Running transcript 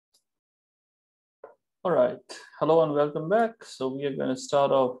All right, hello and welcome back. So we are going to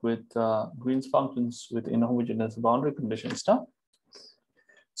start off with Green's functions with inhomogeneous boundary conditions now.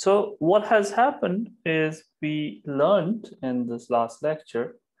 So what has happened is we learned in this last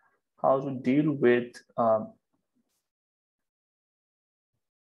lecture how to deal with,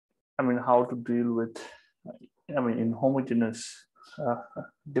 inhomogeneous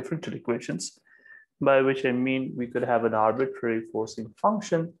differential equations, by which I mean we could have an arbitrary forcing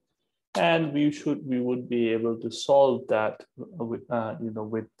function and we would be able to solve that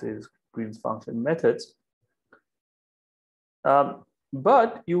with these Green's function methods.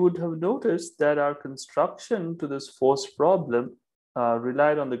 But you would have noticed that our construction to this force problem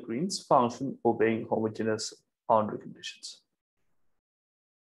relied on the Green's function obeying homogeneous boundary conditions.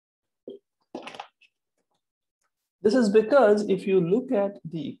 This is because if you look at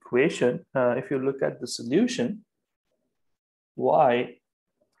the equation, if you look at the solution, y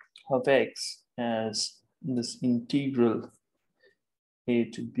of x as this integral a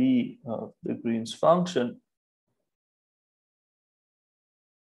to b of the Green's function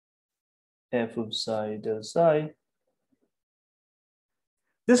f of psi del psi.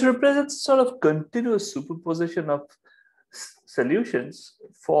 This represents sort of continuous superposition of solutions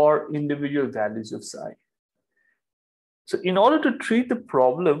for individual values of psi. So in order to treat the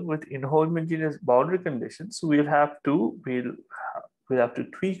problem with inhomogeneous boundary conditions, we'll have to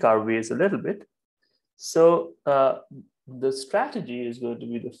tweak our ways a little bit. So the strategy is going to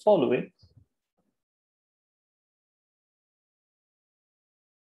be the following.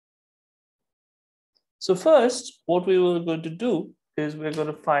 So first, what we were going to do is we're going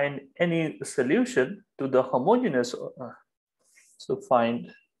to find any solution to the homogeneous. So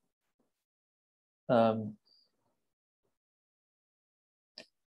find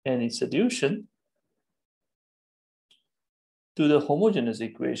any solution to the homogeneous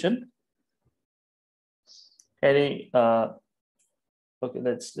equation. Any okay,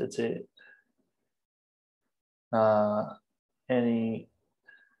 let's say any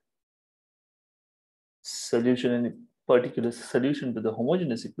solution, any particular solution to the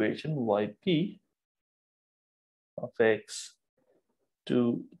homogeneous equation yp of x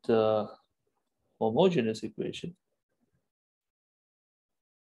to the homogeneous equation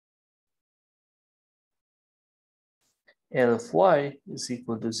L of y is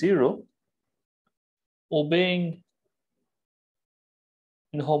equal to 0, obeying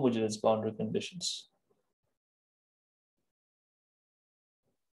inhomogeneous boundary conditions.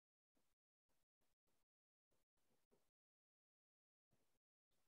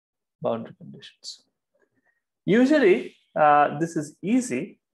 Boundary conditions. Usually, this is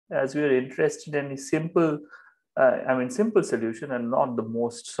easy as we are interested in a simple, simple solution and not the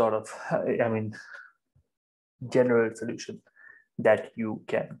most sort of, general solution that you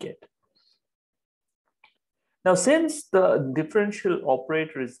can get. Now, since the differential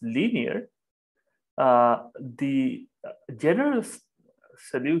operator is linear, the general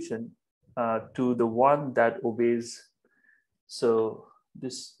solution to the one that obeys,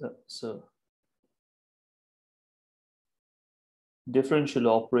 differential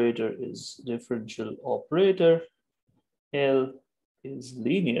operator is differential operator, L is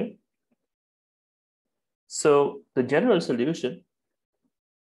linear. So the general solution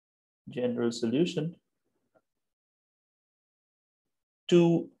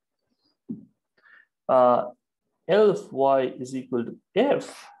to L of y is equal to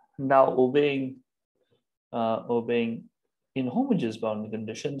f, now obeying inhomogeneous boundary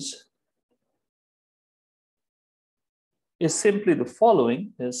conditions, is simply the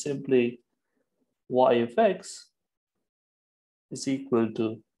following, is simply y of x is equal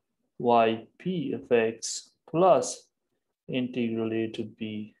to yp of x plus integral a to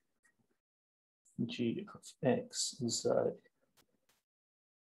b g of x psi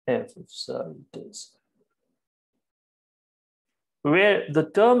f of psi does. Where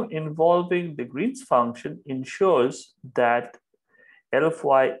the term involving the Green's function ensures that L of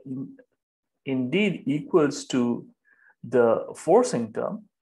y indeed equals to the forcing term,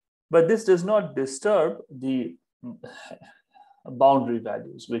 but this does not disturb the boundary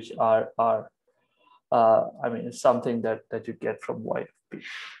values, which are something that you get from y of p.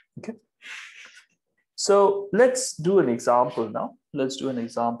 Okay. So let's do an example now. Let's do an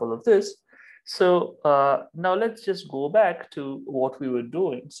example of this. So now let's just go back to what we were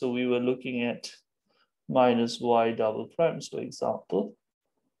doing. So we were looking at minus y double prime, so example.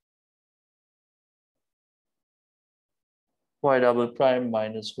 Y double prime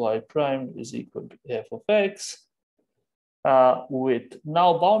minus y prime is equal to f of x. With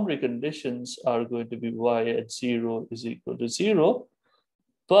now boundary conditions are going to be y at 0 is equal to 0,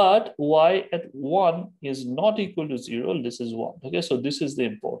 but y at 1 is not equal to 0. This is 1. Okay, so this is the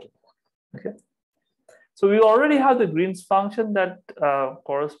important one. Okay, so we already have the Green's function that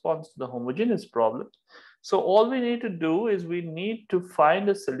corresponds to the homogeneous problem. So all we need to do is we need to find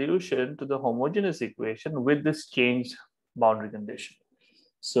a solution to the homogeneous equation with this changed boundary condition.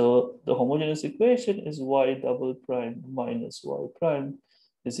 So the homogeneous equation is y double prime minus y prime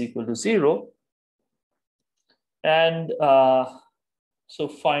is equal to 0. And so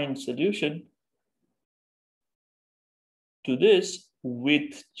find solution to this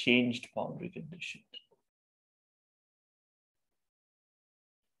with changed boundary condition.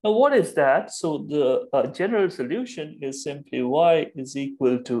 Now, what is that? So the general solution is simply y is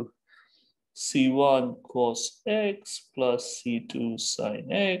equal to c1 cos x plus c2 sin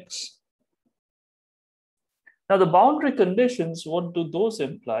x. Now, the boundary conditions, what do those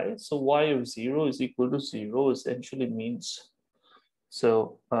imply? So y of 0 is equal to 0 essentially means,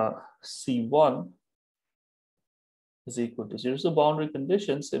 so c1 is equal to 0. So boundary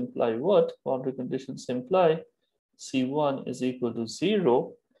conditions imply what? Boundary conditions imply c1 is equal to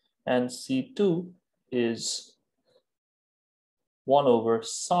 0 and c2 is 1 over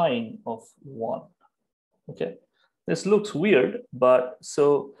sine of 1. Okay, this looks weird, but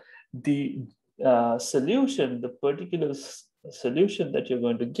so the solution, the particular solution that you're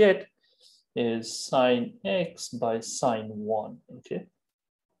going to get is sine x by sine 1. Okay,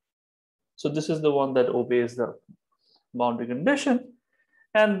 so this is the one that obeys the boundary condition.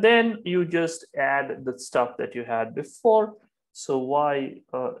 And then you just add the stuff that you had before. So y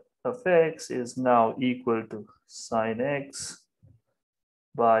of x is now equal to sine x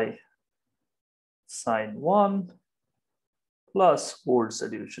by sine 1 plus old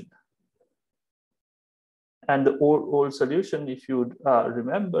solution. And the old solution, if you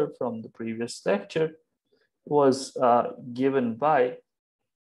remember from the previous lecture, was given by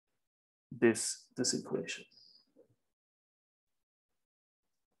this equation.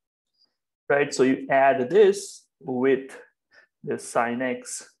 Right, so you add this with the sine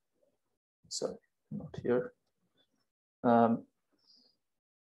x, sorry, not here.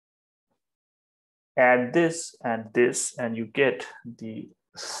 Add this, and you get the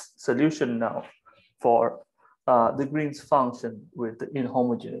solution now for the Green's function with the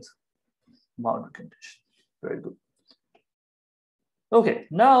inhomogeneous boundary condition. Very good. Okay,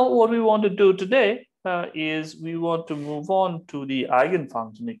 now what we want to do today is we want to move on to the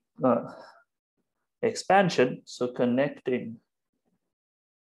eigenfunction expansion. So connecting,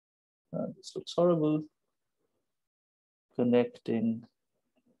 this looks horrible, connecting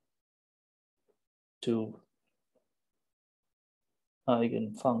to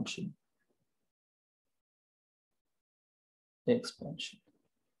eigenfunction expansion.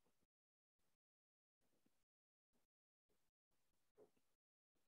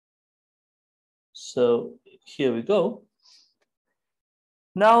 So here we go.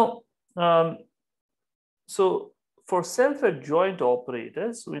 Now, so for self-adjoint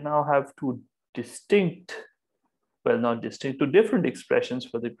operators, we now have two distinct, well, not distinct, two different expressions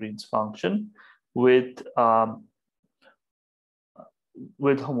for the Green's function with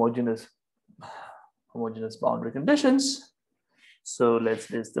homogeneous boundary conditions. So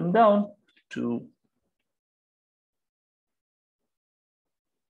let's list them down to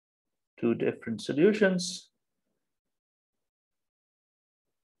two different solutions.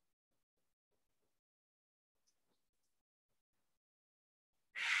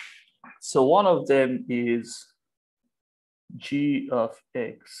 So one of them is g of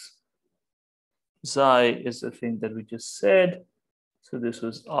x. Xi is the thing that we just said. So this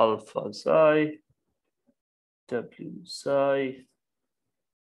was alpha xi, w xi.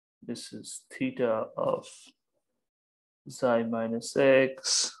 This is theta of xi minus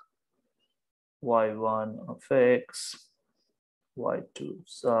x, y1 of x, y2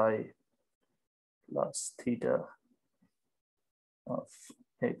 xi plus theta of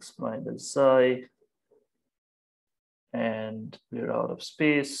x minus xi. And we're out of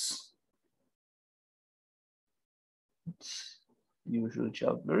space. It's usual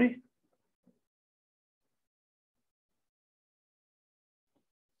jugglery.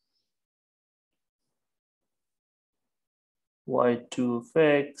 y2 of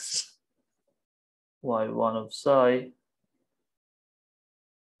x, y1 of psi.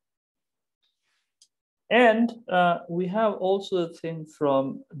 And we have also a thing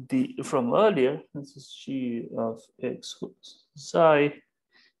from earlier. This is g of x psi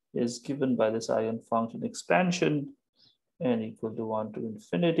is given by this eigenfunction expansion, n equal to 1 to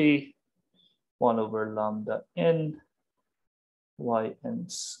infinity, 1 over lambda n, y n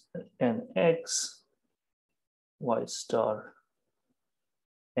x, y star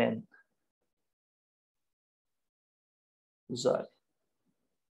n xi,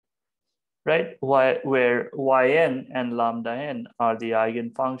 right? Where yn and lambda n are the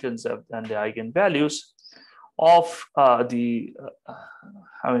eigenfunctions and the eigenvalues of the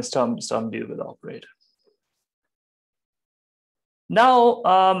Sturm-Liouville operator. Now,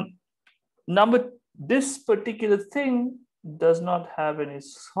 this particular thing does not have any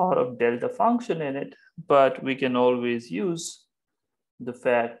sort of delta function in it, but we can always use the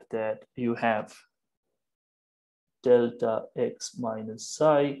fact that you have delta x minus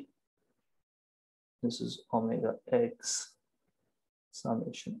psi. This is omega x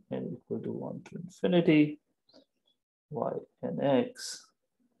summation n equal to 1 to infinity y n x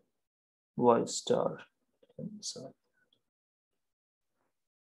y star n psi.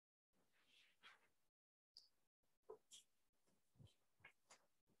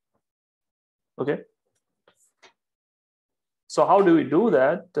 Okay. So how do we do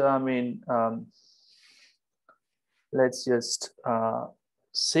that? I mean, let's just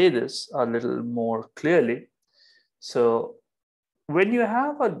say this a little more clearly. So when you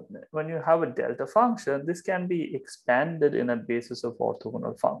have a delta function, this can be expanded in a basis of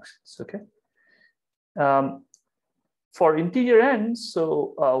orthogonal functions. Okay. For integer n,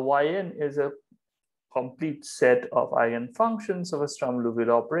 so yn is a complete set of eigenfunctions of a Sturm-Liouville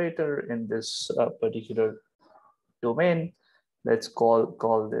operator in this particular domain. Let's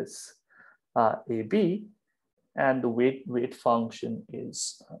call this AB, and the weight function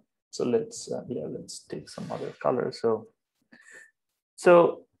is so let's take some other color.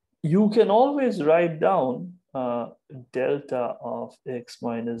 So you can always write down delta of x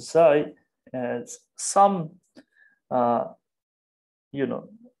minus xi as some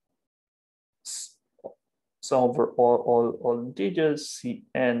sum over all integers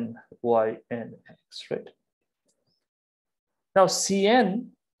Cn y n x, right? Now Cn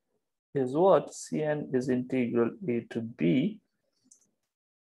is what? Cn is integral a to b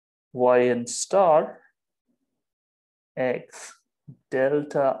yn star x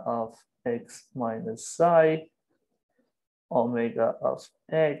delta of x minus psi omega of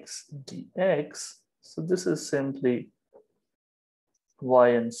x dx. So this is simply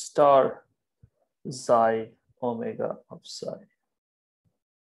yn star xi omega of psi,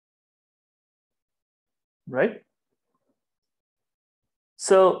 right?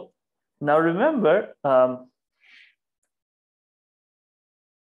 So now remember,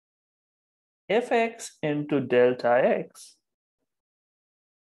 fx into delta x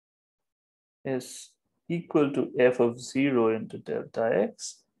is equal to f of 0 into delta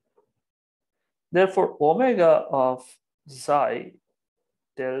x. Therefore, omega of xi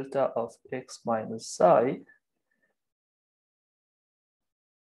delta of x minus psi,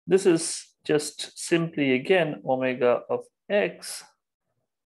 this is just simply again omega of x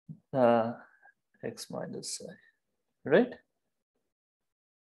x minus psi, right?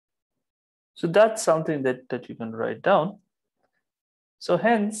 So that's something that you can write down. So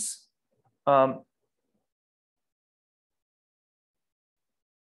hence,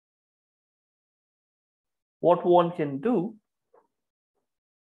 what one can do,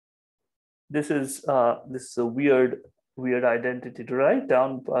 this is a weird identity to write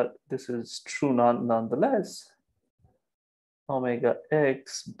down, but this is true nonetheless. Omega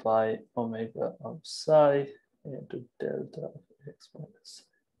x by omega of psi into delta of x minus psi.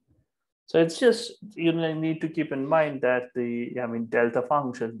 So it's just, you need to keep in mind that delta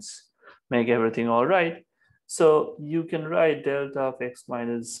functions make everything all right. So you can write delta of x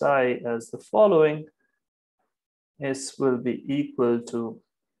minus psi as the following. S will be equal to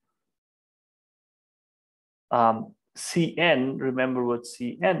Cn, remember what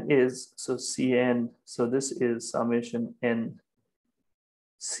Cn is. So Cn, so this is summation n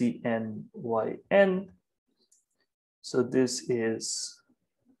Cn yn. So this is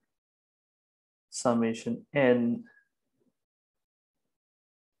summation n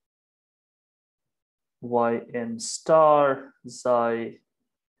yn star xi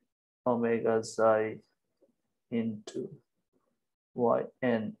omega xi into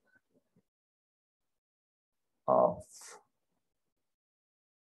yn of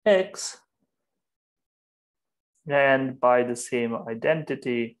x, and by the same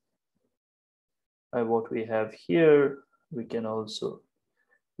identity, by what we have here, we can also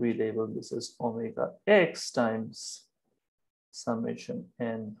relabel this as omega x times summation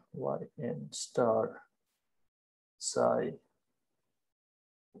n yn star psi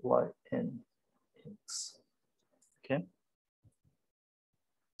yn x. Okay.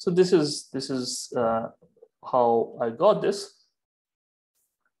 So this is how I got this.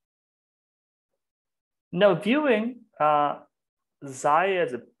 Now viewing xi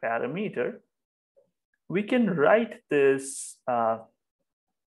as a parameter, we can write this an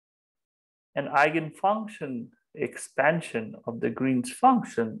eigenfunction expansion of the Green's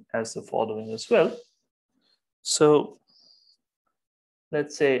function as the following as well. So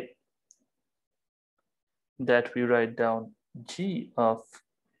let's say that we write down g of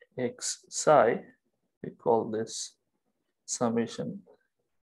x psi, we call this summation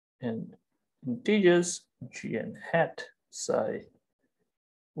in integers gn hat psi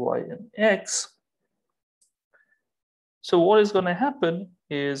y and x. So what is going to happen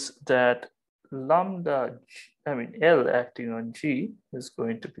is that lambda, L acting on G is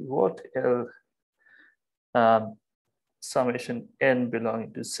going to be what? L summation n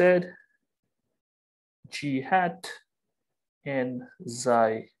belonging to Z, G hat n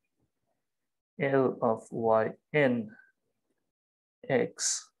xi L of y n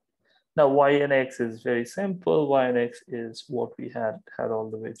x. Now y and x is very simple. Y and x is what we had all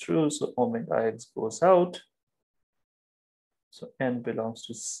the way through. So omega x goes out. So n belongs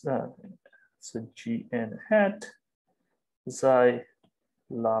to so gn hat xi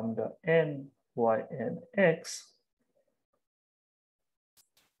lambda n y n x.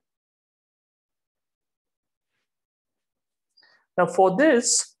 Now for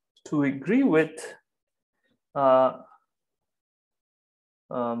this to agree with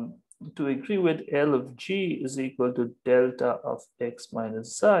L of g is equal to delta of x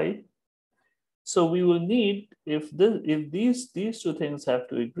minus xi. So we will need, if these two things have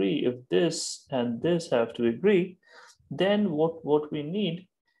to agree, if this and this have to agree, then what we need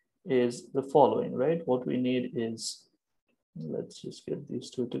is the following, right? What we need is, let's just get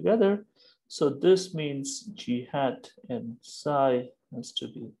these two together. So this means g hat and psi has to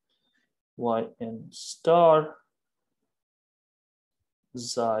be y n star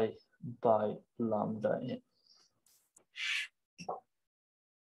xi by lambda n.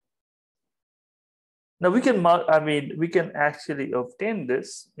 Now we can, we can actually obtain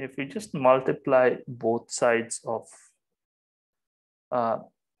this if we just multiply both sides of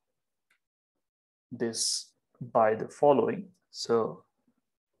this by the following. So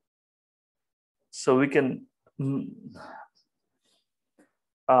we can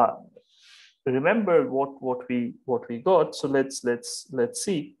remember what we got. So let's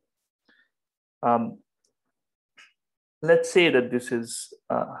see. Let's say that this is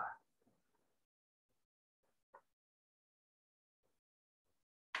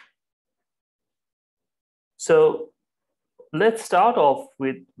so let's start off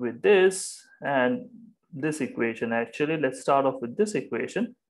with this and this equation. Actually, let's start off with this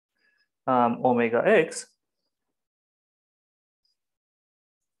equation, omega x.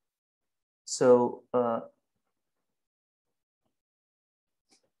 So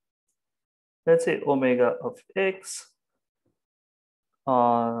let's say omega of x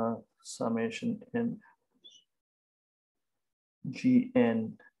summation in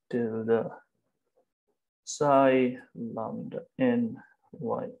gn tilde psi lambda n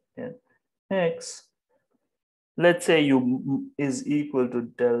y n x. Let's say u is equal to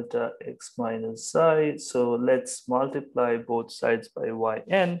delta x minus psi. So let's multiply both sides by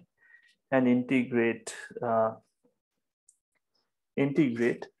yn and integrate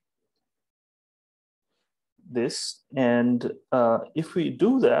this. And if we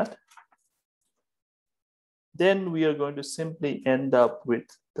do that, then we are going to simply end up with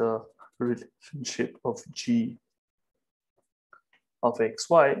the relationship of g of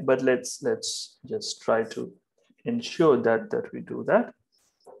xy. But let's just try to ensure that we do that.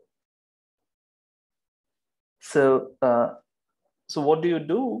 So so what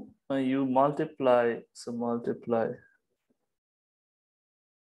do? You multiply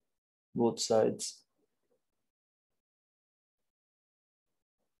both sides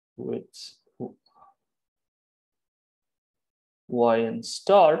with yn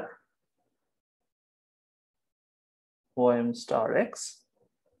star x.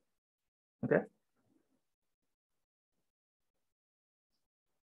 Okay.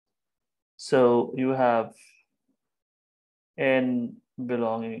 So you have n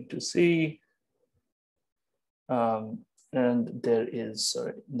belonging to C, and there is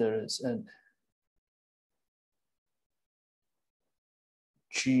an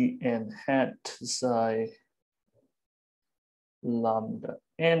gn hat psi lambda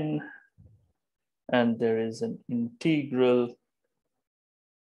n, and there is an integral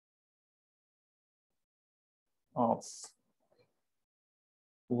of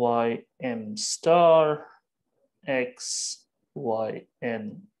ym star x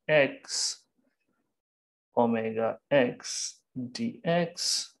yn x omega x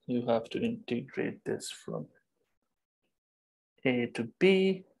dx. You have to integrate this from A to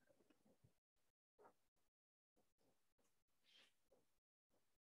B.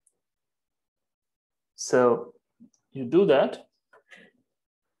 So you do that.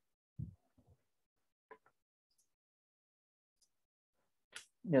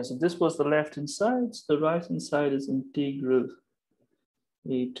 Yeah, so this was the left-hand side. So the right-hand side is integral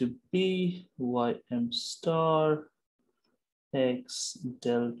A to B, ym star, x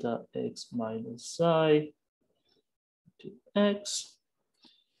delta x minus psi to x.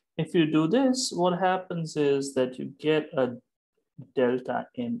 If you do this, what happens is that you get a delta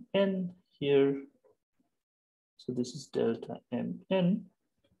mn here. So this is delta mn.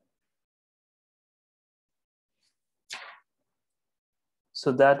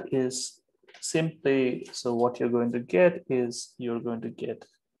 So that is simply, so what you're going to get is you're going to get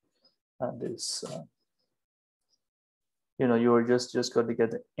this, you're just going to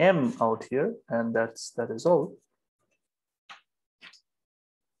get the m out here, and that is all.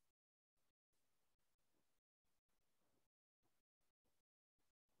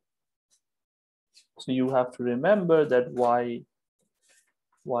 So you have to remember that y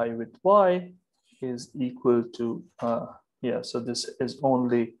with y is equal to, yeah, so this is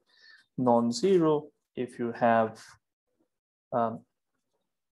only non-zero if you have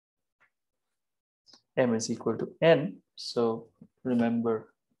m is equal to n. So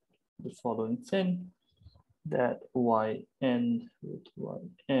remember the following thing, that yn with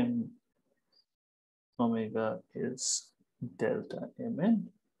ym omega is delta mn.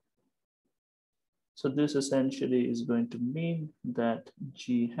 So this essentially is going to mean that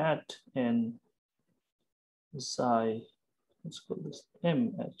g hat n psi, let's call this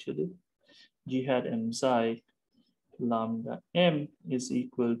m actually, g hat m psi lambda m is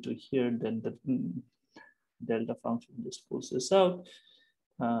equal to here, then the delta function just pulls this out,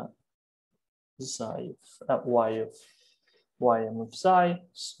 psi of ym of psi,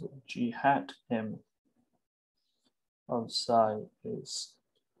 so g hat m of psi is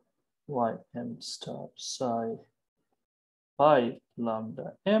ym star psi by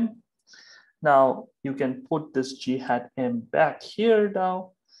lambda m. Now you can put this g hat m back here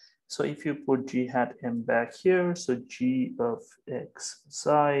now. So if you put g hat m back here, so g of x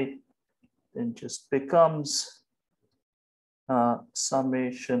psi then just becomes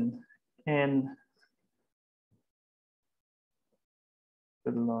summation n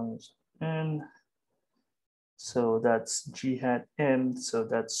belongs n. So that's g hat m, so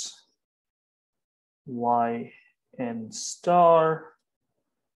that's yn star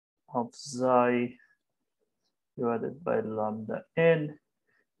of psi divided by lambda n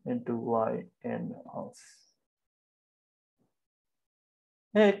into yn of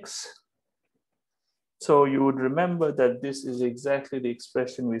x. So you would remember that this is exactly the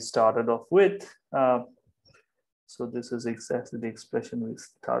expression we started off with. So this is exactly the expression we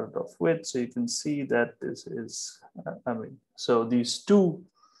started off with. So you can see that this is, so these two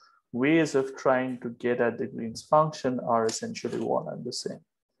ways of trying to get at the Green's function are essentially one and the same.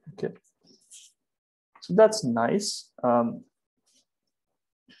 Okay. So that's nice.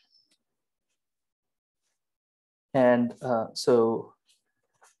 So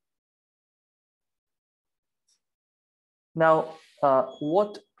now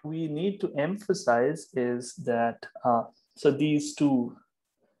what we need to emphasize is that so these two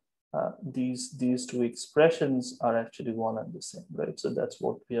expressions are actually one and the same, right? So that's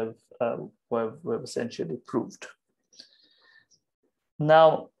what we have we've essentially proved.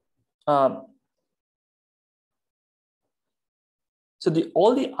 Now, so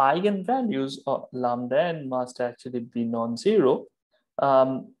all the eigenvalues of lambda n must actually be non-zero.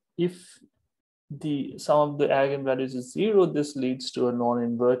 If the sum of the eigenvalues is zero, this leads to a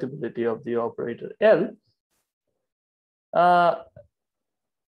non-invertibility of the operator L.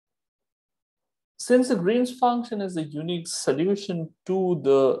 Since the Green's function is a unique solution to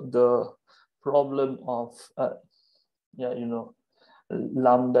the problem of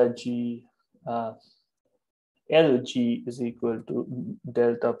lambda g LG is equal to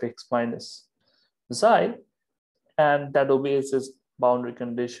delta of x minus psi, and that obeys this boundary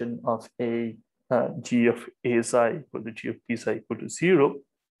condition of g of a psi equal to g of p psi equal to 0.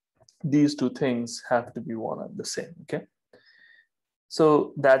 These two things have to be one and the same. Okay,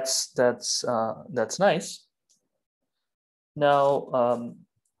 so that's nice. Now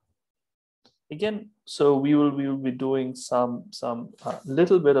again, so we will be doing some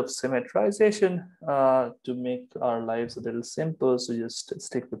little bit of symmetrization to make our lives a little simple. So just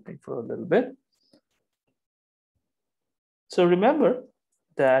stick with me for a little bit. So remember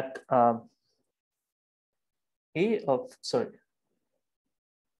that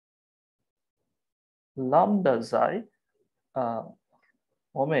lambda psi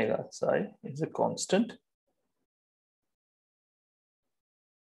omega psi is a constant.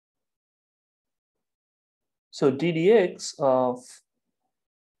 So ddx of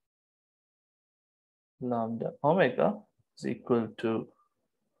lambda omega is equal to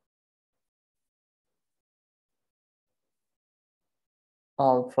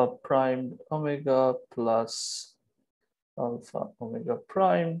alpha primed omega plus alpha omega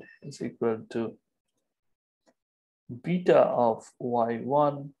primed is equal to beta of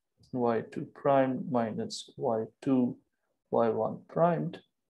y1, y2 primed minus y2, y1 primed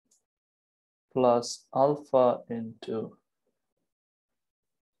plus alpha into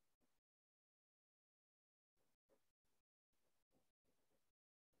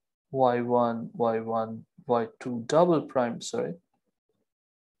y1, y1, y2 double prime, sorry,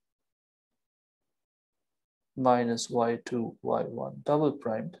 minus y2, y1 double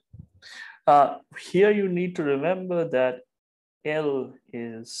primed. Here you need to remember that L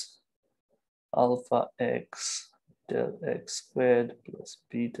is alpha x del x squared plus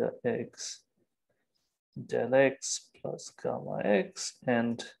beta x del x plus gamma x,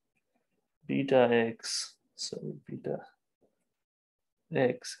 and beta x, sorry, beta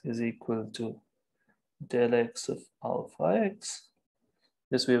x is equal to del x of alpha x.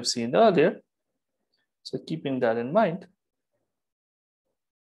 This we have seen earlier. So keeping that in mind.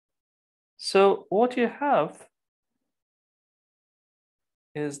 So what you have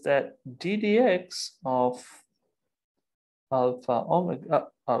is that ddx of alpha omega,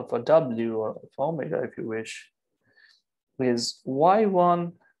 alpha w or alpha omega if you wish, is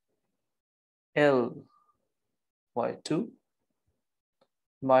y1 L y2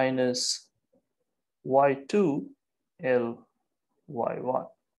 minus y2 L y1.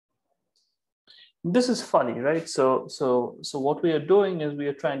 This is funny, right? So what we are doing is we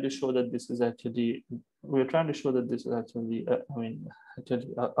are trying to show that this is actually,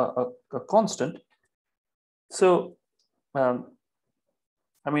 a constant. So,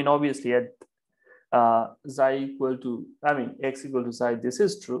 obviously at xi equal to, x equal to xi, this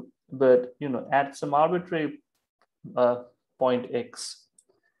is true, but at some arbitrary point x,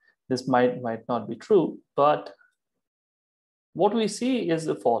 this might not be true. But what we see is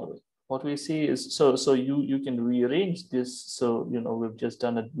the following. What we see is, so you can rearrange this. So we've just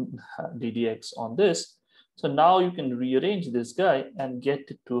done a ddx on this. So now you can rearrange this guy and get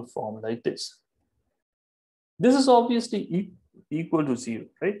it to a form like this. This is obviously equal to 0,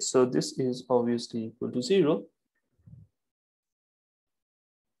 right? So this is obviously equal to 0.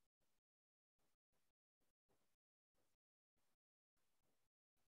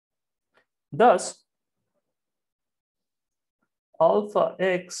 Thus, alpha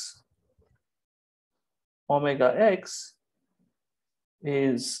x omega x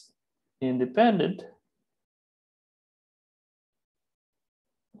is independent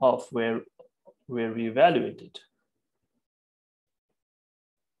of where we evaluate it.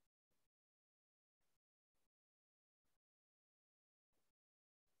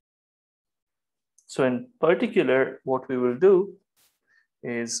 So in particular, what we will do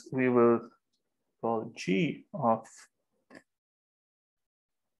is we will call g of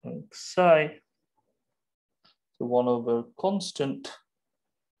psi, so 1 over constant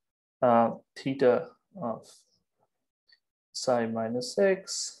theta of psi minus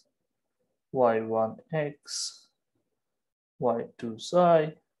x, y1 x, y2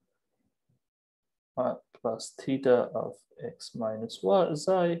 psi, plus theta of x minus y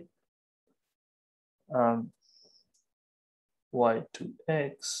psi, y2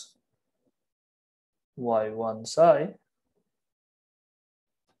 x, y1 psi.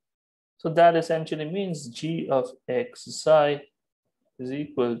 So that essentially means g of x psi is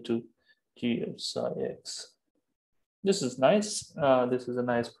equal to g of psi x. This is nice. This is a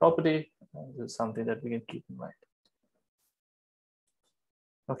nice property. This is something that we can keep in mind.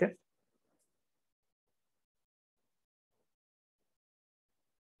 Okay.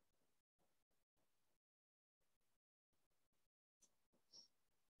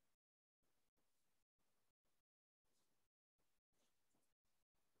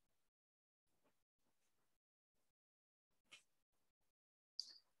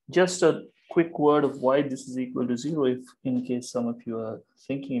 Just a quick word of why this is equal to 0, if in case some of you are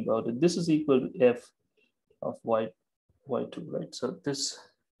thinking about it. This is equal to f of y2, right?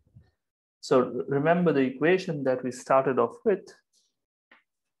 So remember the equation that we started off with.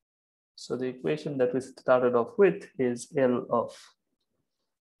 So the equation that we started off with is L of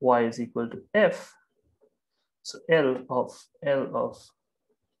y is equal to f. So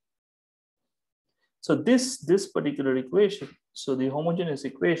so this particular equation, so the homogeneous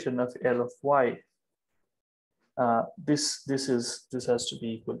equation of L of y this has to be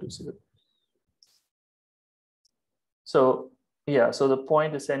equal to 0. So yeah, so the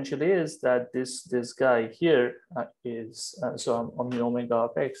point essentially is that this guy here is so on the omega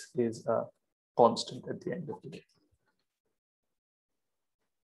of x is constant at the end of the day.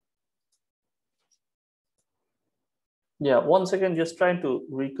 Yeah, one second, just trying to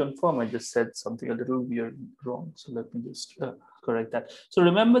reconfirm. I just said something a little weird wrong. So let me just correct that. So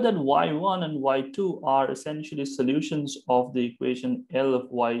remember that y1 and y2 are essentially solutions of the equation L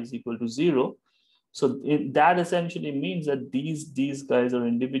of y is equal to 0. So that essentially means that these guys are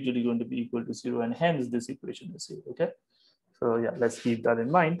individually going to be equal to 0, and hence this equation is 0, okay? So yeah, let's keep that in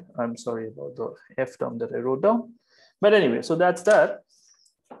mind. I'm sorry about the F term that I wrote down. But anyway, so that's that.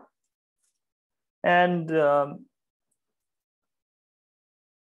 And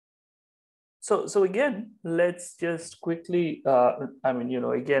so again, let's just quickly, I mean,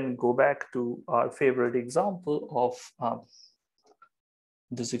 again, go back to our favorite example of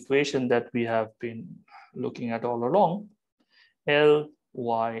this equation that we have been looking at all along.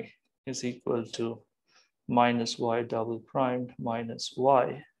 Ly is equal to minus y double prime minus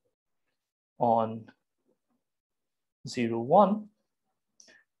y on 0, 1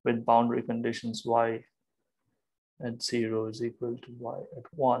 with boundary conditions y at 0 is equal to y at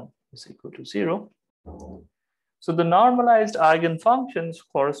 1 is equal to 0. So the normalized eigenfunctions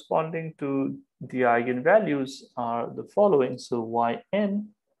corresponding to the eigenvalues are the following. So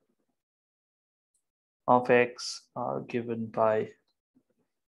yn of x are given by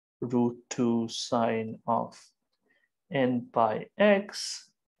 √2 sine of n pi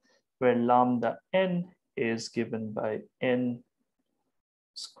x, where lambda n is given by n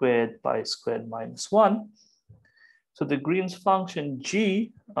squared pi squared minus 1. So the Green's function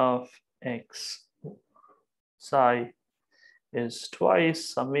g of x psi is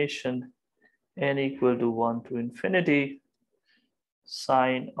twice summation n equal to 1 to infinity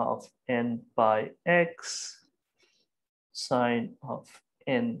sine of n pi x sine of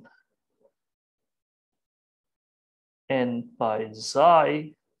n pi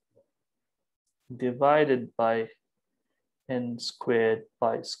xi divided by n squared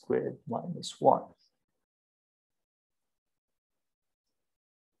pi squared minus 1.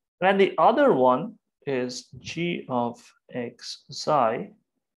 And the other one is g of x psi.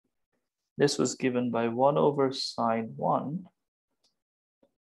 This was given by 1 over sine 1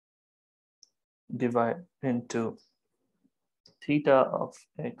 divided into theta of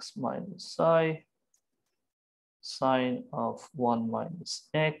x minus psi sine of 1 minus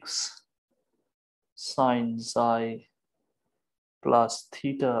x sine xi plus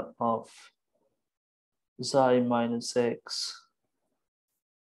theta of xi minus x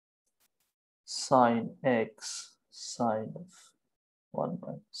sine x sine of 1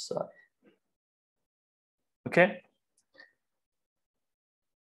 minus psi. Okay.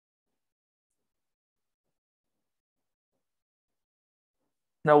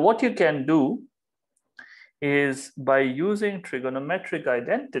 Now what you can do is by using trigonometric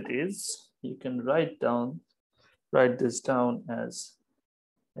identities, you can write this down as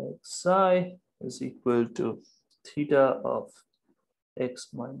xi is equal to theta of x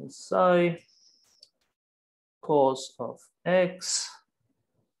minus psi cos of x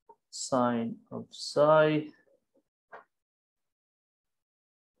sine of psi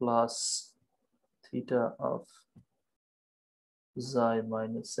plus theta of xi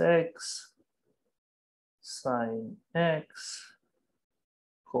minus x sine x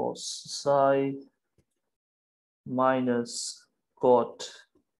cos psi minus cot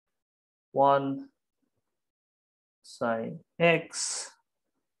 1 sine x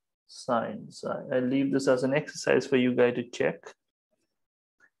sine psi. I leave this as an exercise for you guys to check.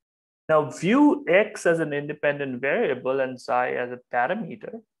 Now view x as an independent variable and psi as a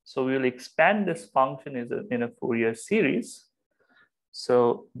parameter. So we will expand this function in a Fourier series.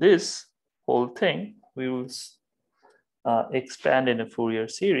 So this whole thing we will expand in a Fourier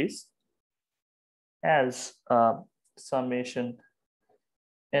series as summation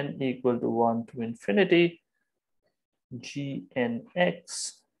n equal to 1 to infinity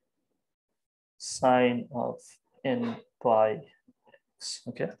gnx sine of n pi x.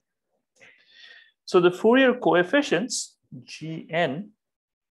 Okay. So the Fourier coefficients gnx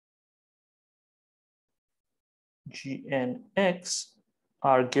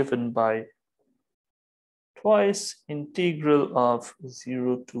are given by twice integral of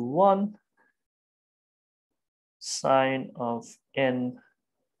 0 to 1 sine of n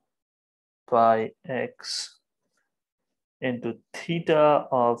pi x into theta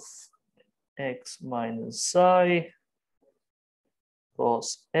of x minus psi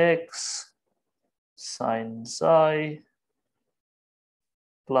cos x sine xi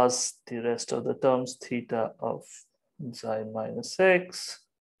plus the rest of the terms, theta of xi minus x,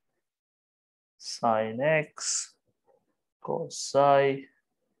 sine x, cos psi,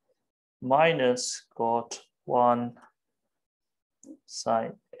 minus cot 1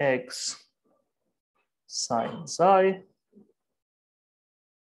 sine x sine psi.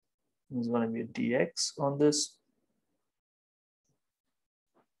 There's going to be a dx on this.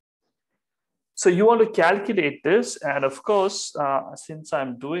 So you want to calculate this, and of course, since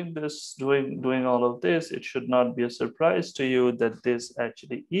I'm doing this, doing all of this, it should not be a surprise to you that this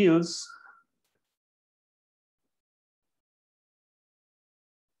actually yields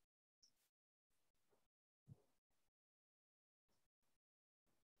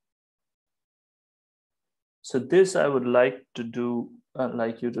so this I would like to do,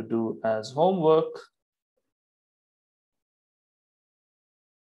 like you to do as homework.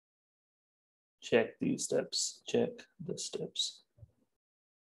 Check these steps, check the steps.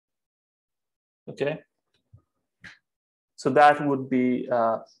 Okay. So that would be,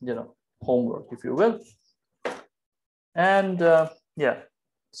 homework, if you will. And yeah,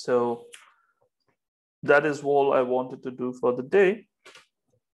 so that is all I wanted to do for the day.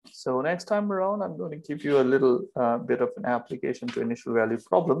 So next time around, I'm going to give you a little bit of an application to initial value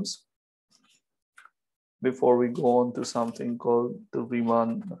problems before we go on to something called the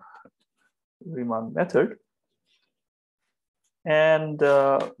Riemann method. And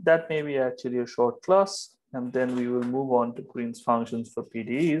that may be actually a short class. And then we will move on to Green's functions for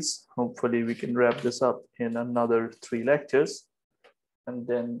PDEs. Hopefully we can wrap this up in another 3 lectures. And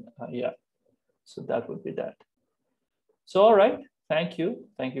then, yeah, so that would be that. So, all right, thank you.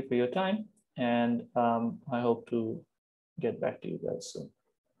 Thank you for your time. And I hope to get back to you guys soon.